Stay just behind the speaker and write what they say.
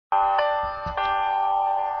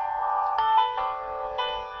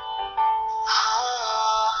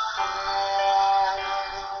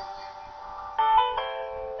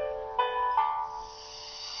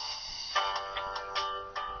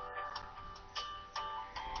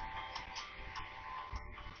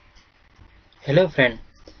Hello friend,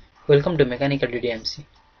 welcome to Mechanical DDMC.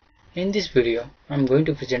 In this video, I am going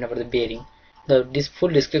to present about the bearing, this full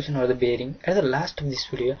description of the bearing. At the last of this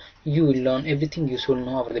video, you will learn everything you should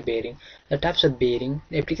know about the bearing, the types of bearing,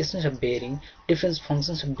 the applications of bearing, different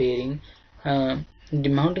functions of bearing, the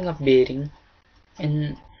mounting of bearing,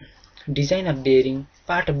 and design of bearing,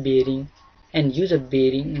 part of bearing, and use of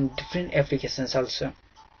bearing in different applications also.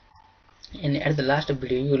 And at the last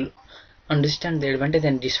video, you will understand the advantage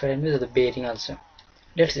and disadvantage of the bearing also.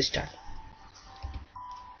 Let's start.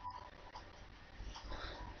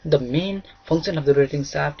 The main function of the rotating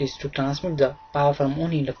shaft is to transmit the power from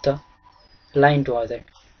one end of the line to other.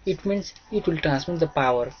 It means it will transmit the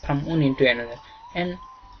power from one end to another, and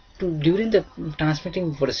during the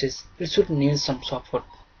transmitting process it should need some support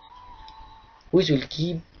which will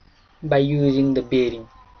keep by using the bearing.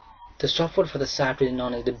 The support for the shaft is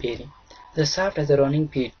known as the bearing. The shaft has a running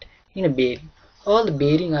pit in a bearing. All the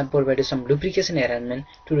bearing are provided some lubrication arrangement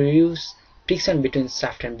to reduce friction between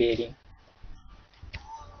shaft and bearing.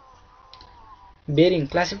 Bearing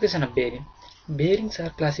classification of bearing. Bearings are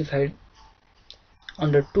classified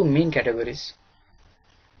under two main categories.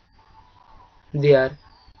 They are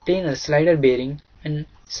plain or slider bearing, and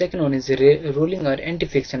second one is rolling or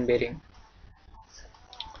anti-friction bearing.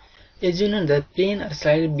 As you know, the plain or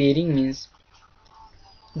slider bearing means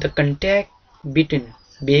the contact between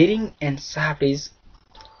bearing and shaft is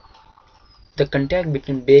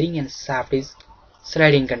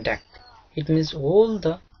sliding contact. It means all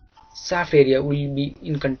the shaft area will be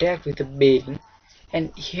in contact with the bearing,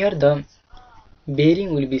 and here the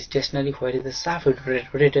bearing will be stationary while the shaft will be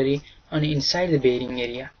rotatory on inside the bearing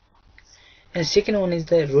area. And second one is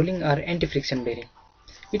the rolling or anti-friction bearing.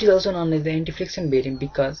 It is also known as the anti-friction bearing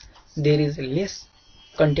because there is less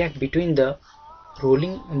contact between the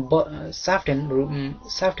rolling shaft and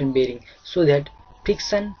bearing, so that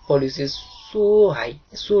friction produces so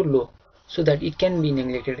low, so that it can be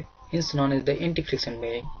neglected, hence known as the anti-friction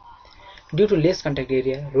bearing. Due to less contact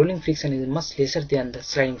area, rolling friction is much lesser than the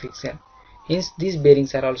sliding friction, hence these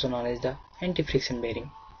bearings are also known as the anti-friction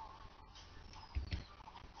bearing.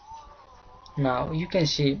 Now you can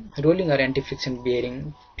see rolling or anti-friction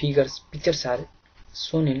bearing pictures are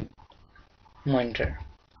shown in monitor.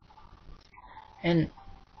 And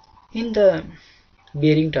in the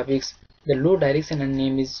bearing topics, the load direction and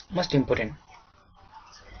name is most important.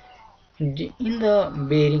 In the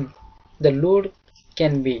bearing, the load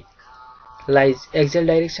can be lies axial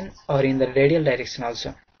direction or in the radial direction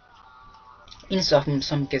also. In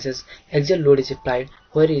some cases, axial load is applied,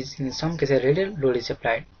 whereas in some cases radial load is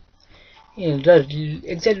applied. In the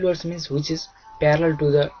axial loads means which is parallel to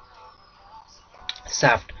the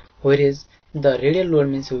shaft, whereas the radial load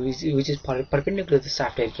means which is perpendicular to the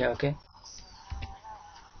shaft area. Okay.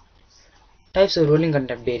 Types of rolling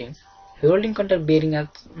contact bearing. Rolling contact bearing are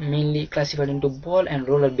mainly classified into ball and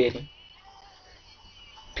roller bearing.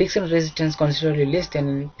 Friction resistance considerably less than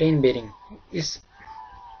in plain bearing. Its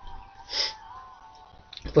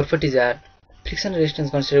properties are friction resistance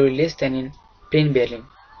considerably less than in plain bearing.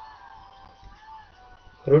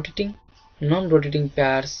 Rotating, non-rotating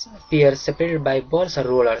pairs separated by balls or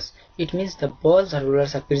rollers. It means the balls or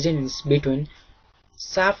rollers are present in between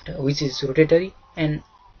shaft, which is rotatory, and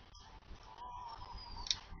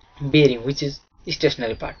bearing, which is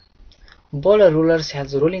stationary part. Ball or rollers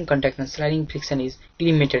has rolling contact and sliding friction is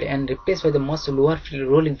limited and replaced by the much lower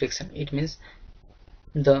rolling friction. It means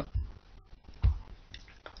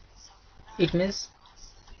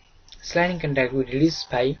sliding contact will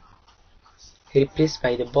replaced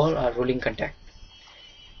by the ball or rolling contact,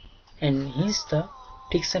 and hence the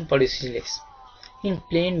friction produces less. In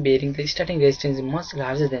plain bearing, the starting resistance is much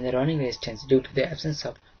larger than the running resistance due to the absence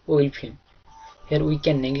of oil film. Here we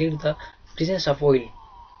can neglect the presence of oil,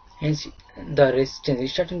 hence the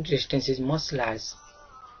starting resistance is much large.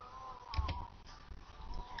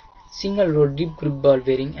 Single row deep groove ball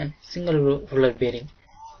bearing and single roller bearing.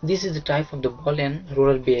 This is the type of the ball and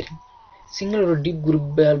roller bearing. Single row deep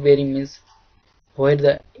groove ball bearing means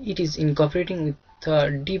where it is incorporating with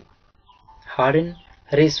a deep hardened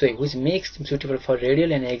raceway, which makes them suitable for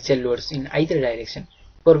radial and axial loads in either direction,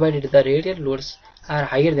 provided the radial loads are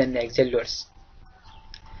higher than the axial loads.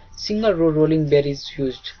 Single row rolling bear is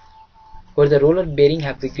used where the roller bearing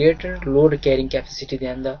have the greater load carrying capacity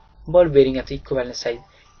than the ball bearing of the equivalent size,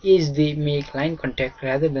 as they make line contact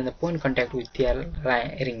rather than the point contact with their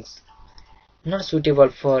rings. Not suitable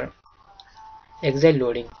for axial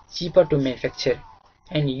loading, cheaper to manufacture,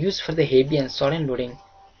 and used for the heavy and sudden loading,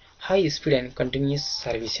 high speed and continuous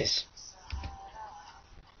services.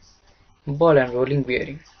 Ball and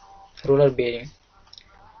roller bearing.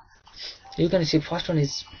 You can see first one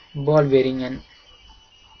is ball bearing and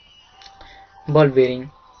ball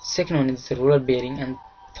bearing, second one is roller bearing, and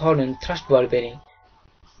third one thrust ball bearing.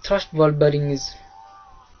 Thrust ball bearing is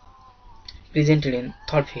presented in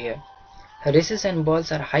third figure. Races and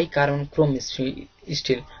balls are high carbon chrome steel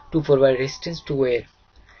to provide resistance to wear.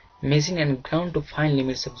 Machine and ground to fine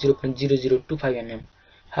limits of 0.0025 mm.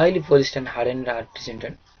 Highly polished and hardened are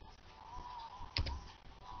presented.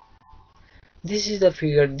 This is the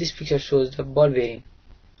figure. This picture shows the ball bearing.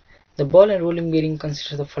 The ball and rolling bearing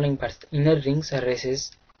consists of the following parts: the inner rings are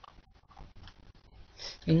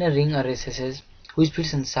races, which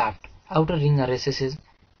fits in shaft. Outer ring are races,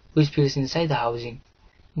 which fits inside the housing.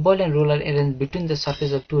 Ball and roller arranged between the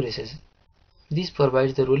surface of two races. This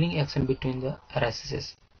provides the rolling action between the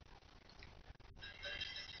races.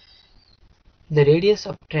 The radius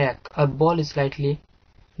of track or ball is slightly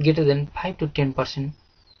greater than 5 to 10%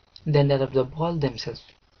 than that of the ball themselves.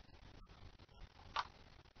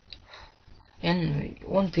 And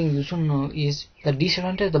one thing you should know is the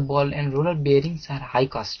disadvantage of the ball and roller bearings are high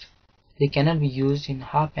cost. They cannot be used in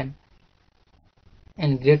half and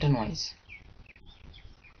greater noise.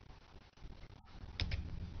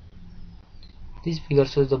 This figure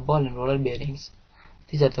shows the ball and roller bearings.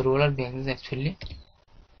 These are the roller bearings actually.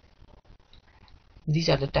 These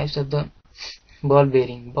are the types of the ball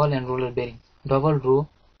and roller bearing. Double row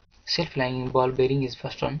self-lying ball bearing is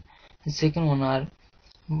first one. The second one are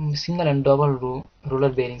single and double row roller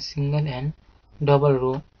bearing. Single and double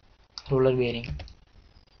row roller bearing.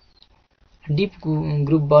 Deep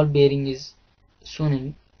groove ball bearing is shown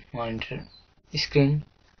in monitor screen.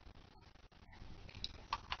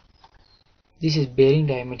 This is bearing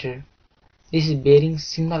diameter. This is bearing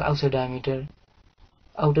single outside diameter.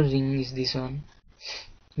 Outer ring is this one.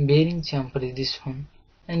 Bearing chamfer is this one,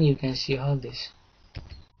 and you can see all this.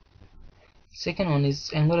 Second one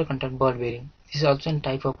is angular contact ball bearing. This is also a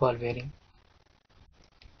type of ball bearing.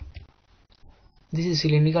 This is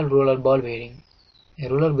cylindrical roller ball bearing. A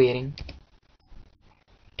roller bearing.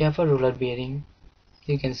 Tapered roller bearing.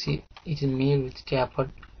 You can see it is made with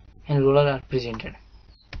tapered and roller are presented.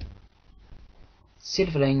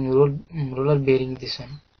 Self-lying roller bearing, this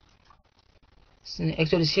one.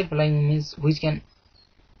 Actually, self-lying means which can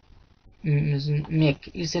make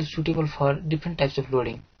itself suitable for different types of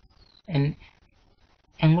loading, and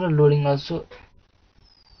angular loading also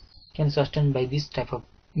can sustain by this type of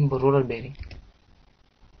roller bearing.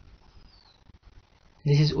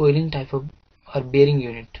 This is oiling type of or bearing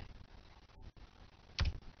unit.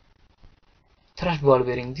 Thrust ball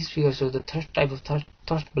bearing. This figure shows the type of thrust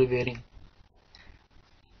ball bearing,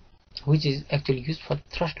 which is actually used for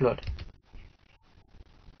thrust load.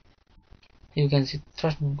 You can see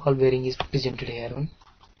thrust ball bearing is presented here.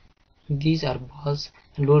 These are balls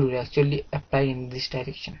and load will actually apply in this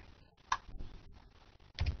direction.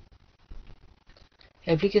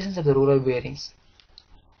 Applications of the roller bearings.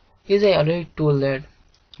 As I already told that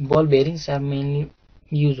ball bearings are mainly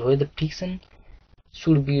used where the friction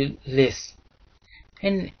should be less,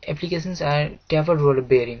 and applications are tapered roller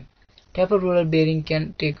bearing. Tapered roller bearing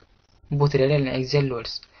can take both radial and axial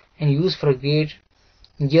loads and used for great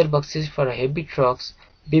gearboxes for heavy trucks,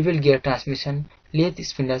 bevel gear transmission, lathe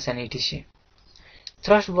spindles, and etc.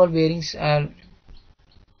 Thrust ball bearings are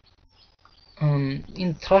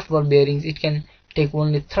in thrust ball bearings it can take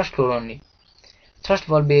only thrust load only. Thrust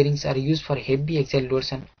ball bearings are used for heavy axial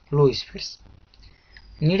loads and low speeds.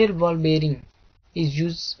 Needle ball bearing is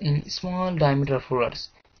used in small diameter of rollers.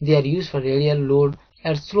 They are used for radial load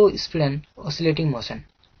at slow speed and oscillating motion.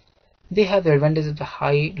 They have the advantage of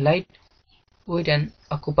the light weight and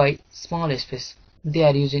occupy small space. They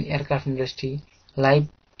are used in aircraft industry, live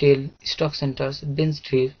tail, stock centers, bench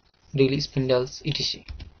drill, spindles, etc.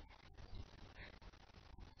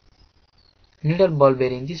 Needle ball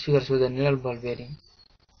bearing. This figure shows the needle ball bearing.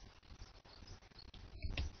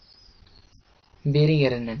 Bearing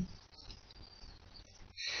arrangement.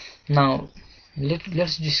 Now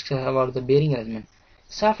let's discuss about the bearing arrangement.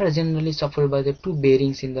 Shafts are generally supported by the two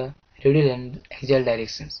bearings in the radial and axial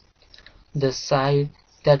directions. The side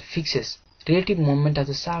that fixes relative moment of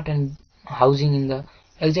the shaft and housing in the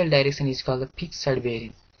axial direction is called the fixed side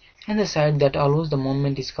bearing, and the side that allows the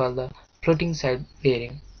movement is called the floating side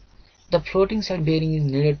bearing. The floating side bearing is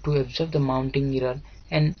needed to absorb the mounting error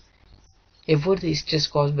and avoid the stress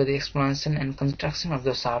caused by the expansion and contraction of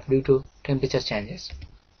the shaft due to temperature changes.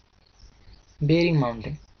 Bearing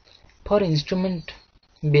mounting. For instrument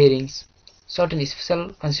bearings, certain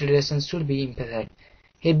special considerations should be emphasized.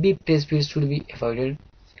 Heavy press fields should be avoided.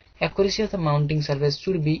 Accuracy of the mounting surface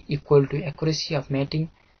should be equal to accuracy of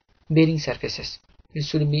mating bearing surfaces.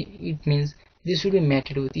 It means they should be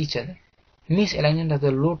mated with each other. Misalignment of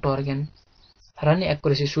the low torque and running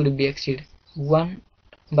accuracy should be exceed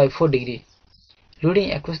 1/4 degree.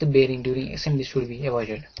 Loading across the bearing during assembly should be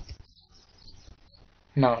avoided.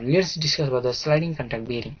 Now let's discuss about the sliding contact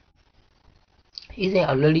bearing. As I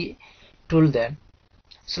already told that in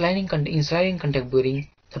sliding contact bearing,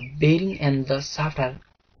 the bearing and the shaft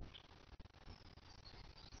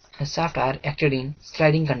are acted in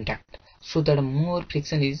sliding contact, so that more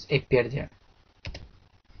friction is appeared there.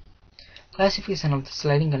 Classification of the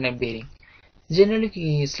sliding contact bearing.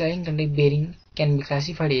 Generally, sliding contact bearing can be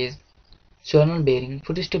classified as journal bearing,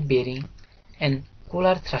 footstep bearing, and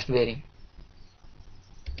collar thrust bearing.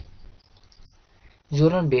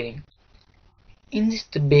 Journal bearing. In this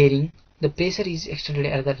bearing, the pressure is exerted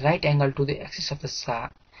at the right angle to the axis of the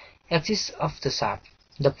shaft.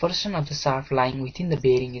 The portion of the shaft lying within the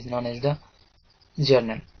bearing is known as the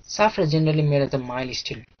journal. Shafts are generally made of the mild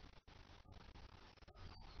steel.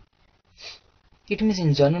 It means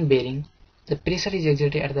in journal bearing, the pressure is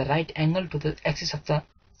exerted at the right angle to the axis of the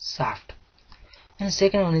shaft. And the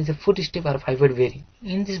second one is the footstep or pivot bearing.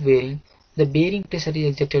 In this bearing, the bearing pressure is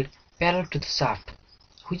exerted parallel to the shaft,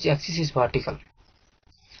 which axis is vertical.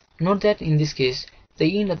 Note that in this case,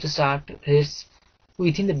 the end of the shaft rests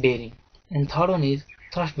within the bearing. And third one is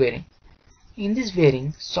thrust bearing. In this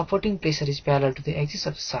bearing, supporting pressure is parallel to the axis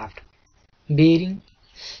of the shaft. Bearing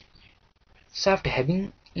shaft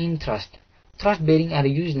having in thrust. Thrust bearing are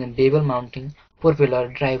used in bevel mounting, propeller,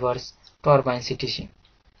 drivers, turbines, etc.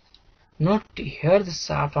 Note here the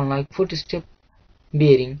shaft, unlike footstep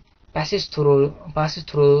bearing, passes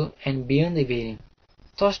through and beyond the bearing.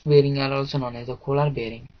 Thrust bearing are also known as the collar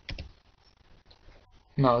bearing.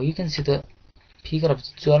 Now you can see the figure of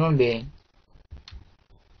the journal bearing.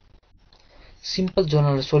 Simple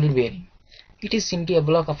journal solid bearing. It is simply a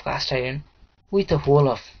block of cast iron with a hole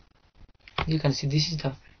of. You can see this is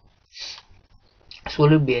the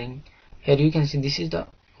solid bearing. Here you can see this is the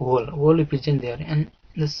hole is present there, and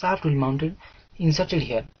the shaft will mounted inserted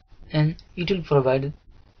here, and it will provide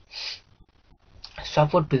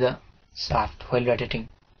support to the shaft while rotating.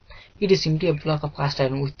 It is simply a block of cast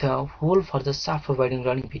iron with a hole for the shaft providing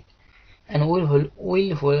running feet. An oil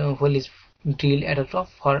hole is drilled at the top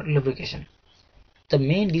for lubrication. The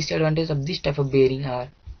main disadvantage of this type of bearing are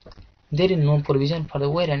there is no provision for the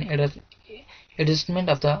wear and adjustment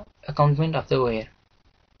of the accountment of the wear.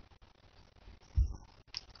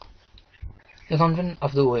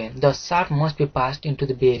 The shaft must be passed into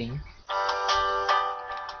the bearing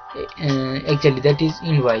exactly, that is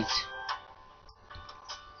inwise.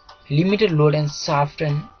 Limited load and shaft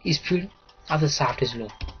and speed of the shaft is low.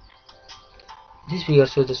 This figure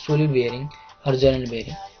shows the solid bearing or journal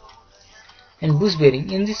bearing. And bush bearing.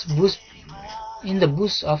 In the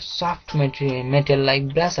bush of soft metal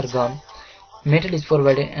like brass or gun, metal is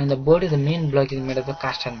provided, and the body of the main block is made of the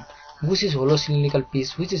cast iron. Bush is hollow cylindrical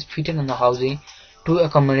piece which is fitted on the housing to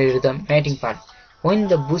accommodate the matting part. When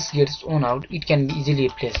the bush gets worn out, it can be easily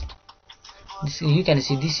replaced. You can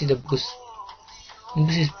see this is the bush.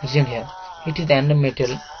 Bush is present here. It is the end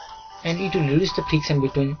metal, and it will reduce the friction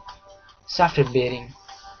between shaft and bearing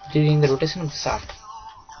during the rotation of the shaft.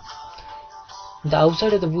 The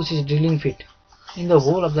outside of the bush is drilling fit in the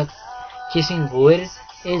hole of the casing, whereas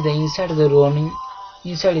the inside is the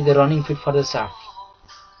running fit for the shaft.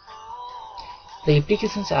 The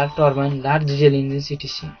applications are turbine, large diesel engines,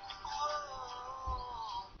 etc.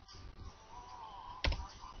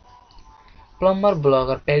 Plummer block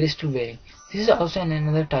or pedestal bearing. This is also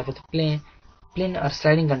another type of plain or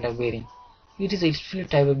sliding contact bearing. It is a split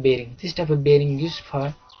type of bearing. This type of bearing used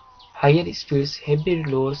for higher speeds, heavy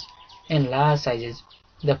loads, and large sizes.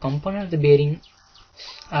 The components of the bearing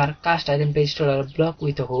are cast iron pedestal or block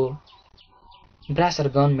with a hole, brass or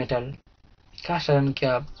gun metal, cast iron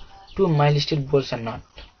cap, 2 mild steel bolts and nut.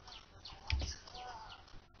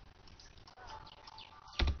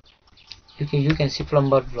 You can see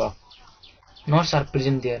plumber block. Knots are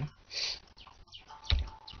present there.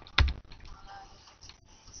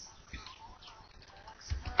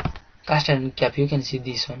 Cast iron cap, you can see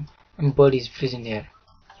this one, and body is present here.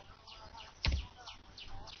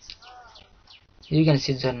 You can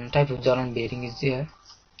see the type of journal bearing is there.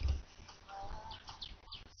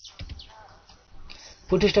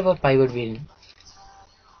 Footstep or pivot bearing.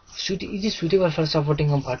 It is suitable for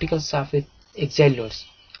supporting a vertical shaft with axial loads.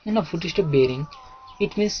 In a footstep bearing,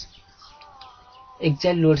 it means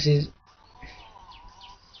axial loads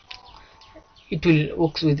it will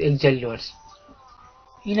work with axial loads.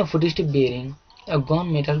 In a footstep bearing, a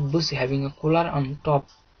gun metal bush having a collar on top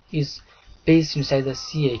is placed inside the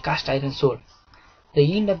CI cast iron sole.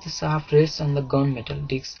 The end of the shaft rests on the gun metal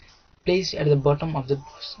disc placed at the bottom of the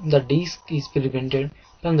bus. The disc is prevented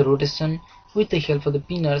from the rotation with the help of the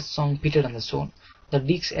pinners song pitted on the stone. The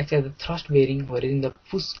disc acts as the thrust bearing, wherein the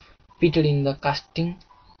push pitted in the casting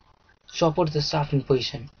supports the shaft in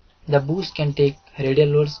position. The boost can take radial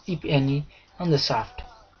loads, if any, on the shaft.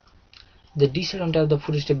 The disadvantage of the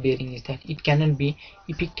footstep bearing is that it cannot be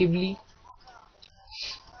effectively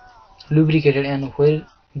lubricated and where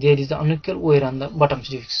there is the unequal wear on the bottom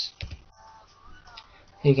discs.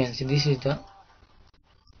 You can see this is the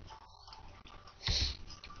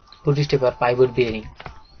footstep or pivot bearing.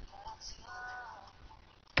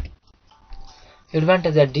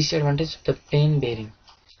 Advantage and disadvantage of the plain bearing.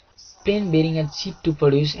 Plain bearing are cheap to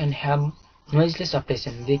produce and have noiseless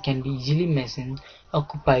operation. They can be easily machined,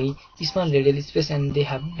 occupy small radial space, and they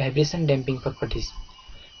have vibration damping properties.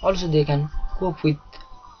 Also, they can cope with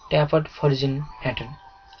tapered forging pattern.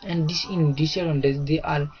 And in disadvantage, they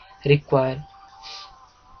are require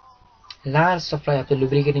large supply of the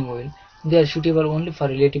lubricating oil. They are suitable only for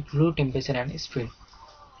relatively low temperature and speed.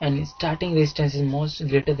 And starting resistance is much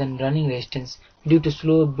greater than running resistance due to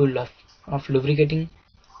slow build-up of lubricating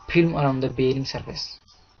film around the bearing surface.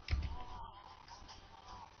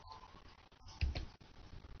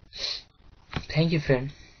 Thank you,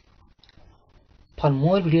 friend. For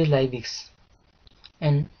more videos like this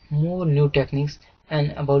and more new techniques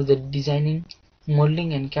and about the designing,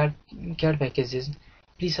 modeling and CAD packages,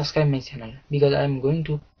 please subscribe my channel because I am going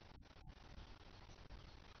to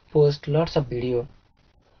post lots of video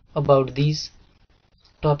about these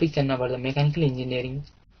topics and about the mechanical engineering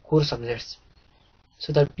core subjects.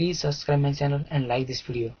 So that please subscribe my channel and like this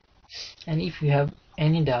video. And if you have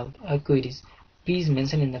any doubt or queries, please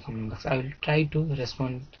mention in the comment box. I will try to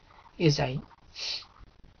respond as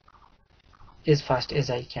fast as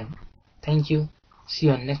I can. Thank you. See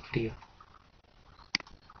you on next video.